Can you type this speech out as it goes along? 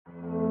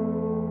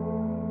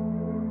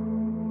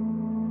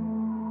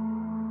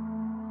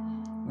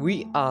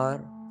We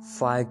are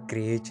fire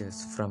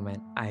creatures from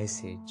an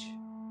ice age.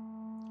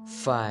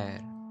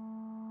 Fire.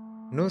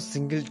 No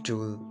single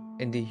tool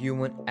in the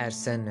human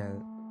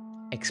arsenal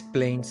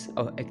explains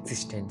our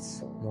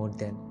existence more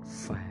than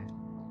fire.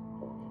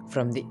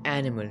 From the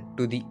animal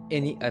to the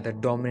any other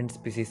dominant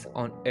species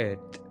on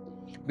earth,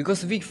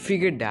 because we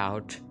figured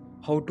out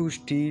how to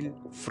steal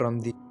from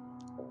the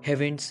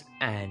heavens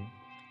and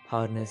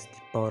harness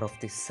the power of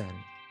the sun.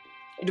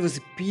 It was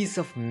a piece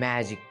of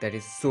magic that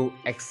is so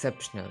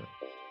exceptional,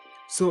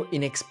 so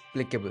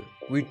inexplicable.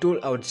 We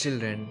told our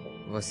children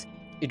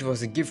it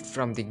was a gift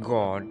from the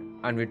God,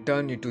 and we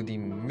turned it to the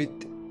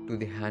myth to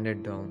the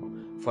handed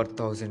down for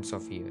thousands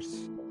of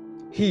years.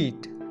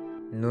 Heat,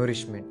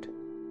 nourishment,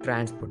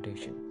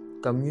 transportation,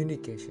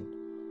 communication,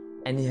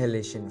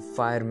 annihilation,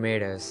 fire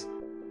made us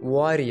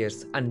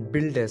warriors and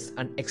builders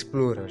and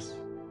explorers.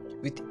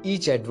 With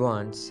each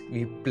advance,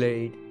 we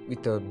played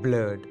with our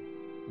blood,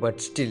 but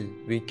still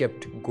we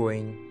kept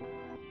going,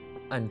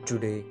 and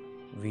today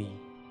we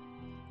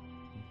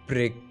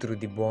break through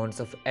the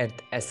bonds of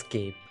earth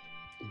escape.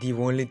 The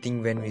only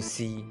thing when we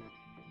see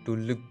to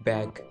look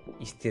back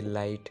is the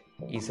light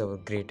is our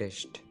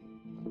greatest.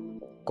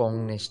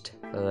 Cognized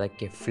like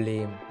a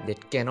flame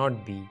that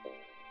cannot be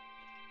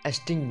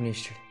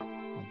extinguished,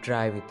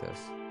 drive with us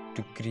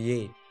to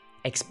create,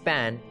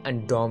 expand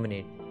and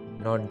dominate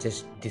not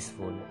just this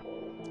world,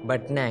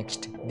 but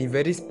next. The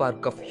very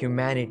spark of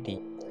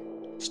humanity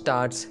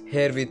starts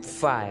here with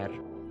fire.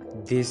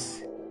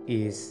 This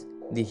is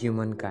The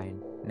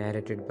Humankind,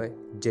 narrated by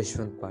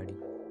Jaswanth Padi.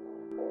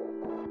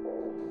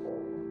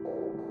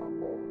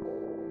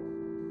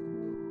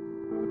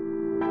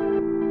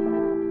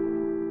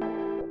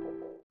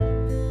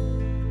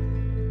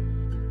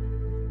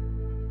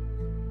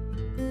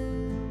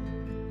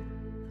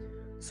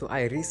 So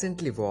I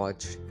recently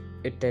watched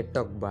a TED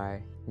Talk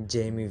by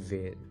Jamie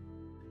Whale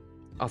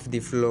of the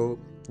Flow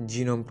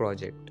Genome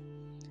Project,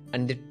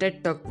 and the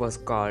TED Talk was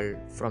called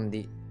From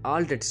the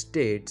Altered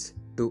States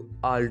to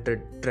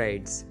Altered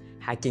Traits,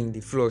 Hacking the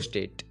Flow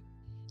State.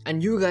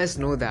 And you guys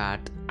know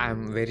that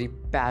I'm very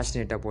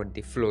passionate about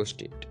the flow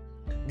state,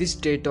 this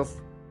state of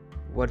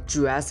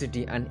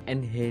virtuosity and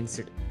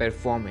enhanced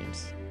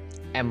performance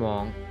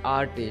among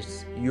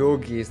artists,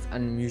 yogis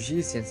and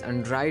musicians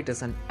and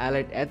writers and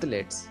allied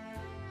athletes,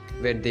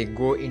 where they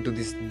go into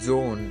this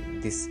zone,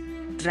 this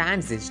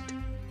transit,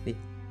 the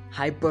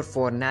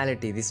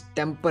hyperformality, this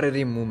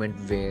temporary moment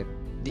where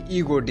the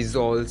ego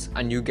dissolves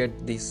and you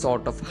get the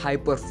sort of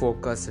hyper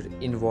focused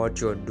in what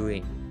you're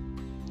doing.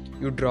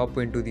 You drop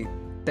into the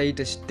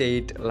theta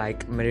state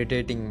like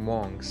meditating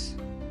monks,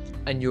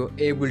 and you're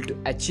able to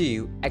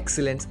achieve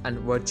excellence and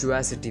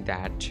virtuosity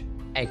that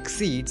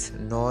exceeds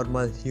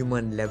normal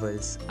human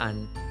levels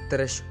and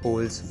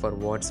thresholds for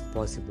what's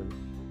possible.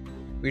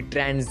 We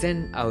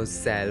transcend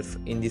ourselves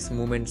in these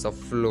moments of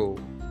flow.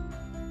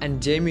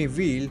 And Jamie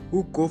Whale,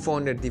 who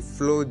co-founded the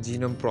Flow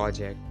Genome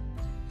Project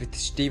with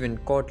Steven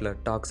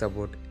Kotler, talks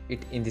about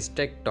it in this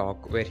TED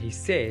Talk, where he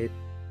said,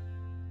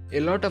 a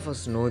lot of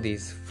us know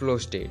these flow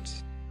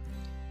states,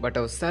 but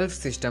our self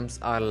systems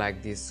are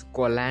like these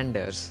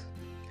colanders.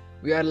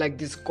 We are like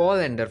this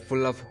colander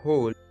full of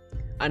holes,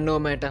 and no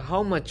matter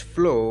how much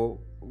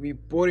flow we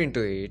pour into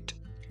it,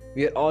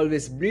 we are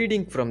always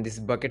bleeding from this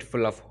bucket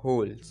full of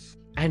holes.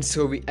 And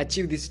so we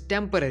achieve these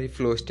temporary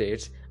flow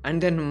states,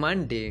 and then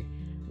Monday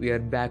we are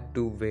back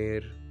to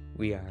where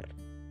we are.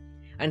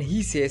 And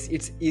he says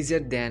it's easier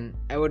than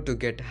ever to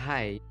get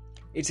high.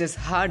 It's as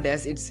hard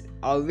as it's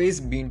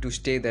always been to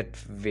stay that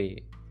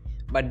way.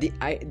 But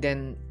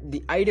then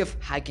the idea of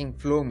hacking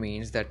flow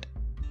means that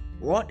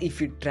what if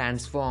we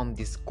transform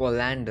this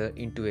colander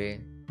into a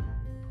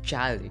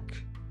chalic?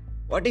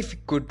 What if we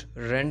could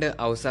render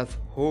ourselves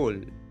whole?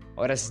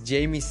 Or as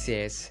Jamie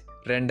says,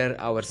 render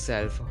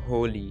ourselves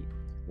holy?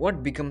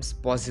 What becomes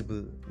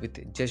possible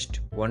with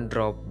just one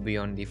drop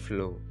beyond the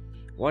flow?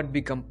 What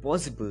becomes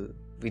possible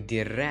with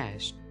the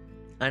rest?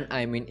 And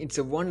I mean, it's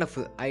a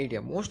wonderful idea.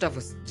 Most of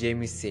us,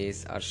 Jamie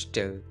says, are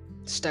still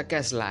stuck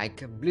as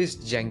like bliss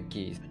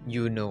junkies.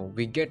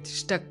 We get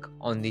stuck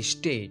on the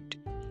state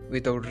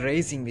without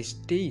raising the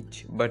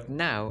stage. But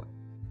now,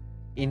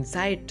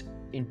 insight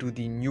into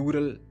the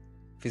neural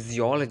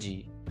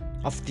physiology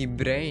of the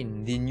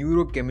brain, the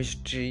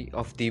neurochemistry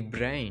of the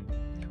brain,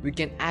 we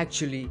can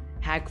actually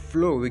hack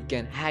flow, we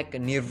can hack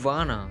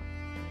nirvana,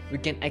 we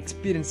can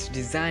experience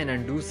design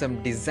and do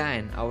some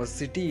design our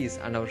cities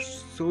and our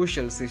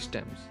social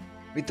systems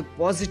with a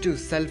positive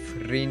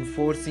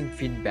self-reinforcing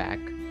feedback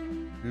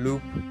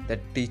loop that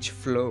teach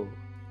flow,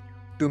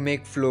 to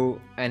make flow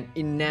an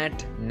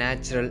innate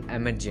natural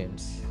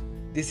emergence.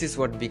 This is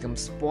what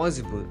becomes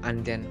possible,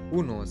 and then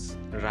who knows,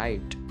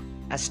 right?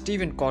 As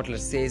Steven Kotler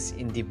says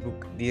in the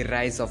book The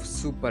Rise of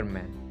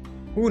Superman,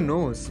 who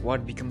knows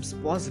what becomes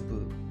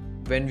possible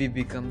when we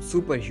become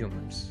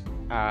superhumans?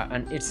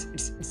 And it's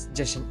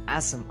just an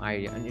awesome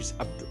idea, and it's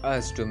up to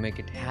us to make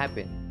it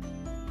happen.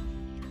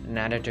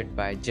 Narrated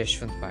by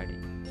Jaswanth Padi.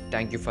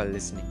 Thank you for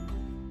listening.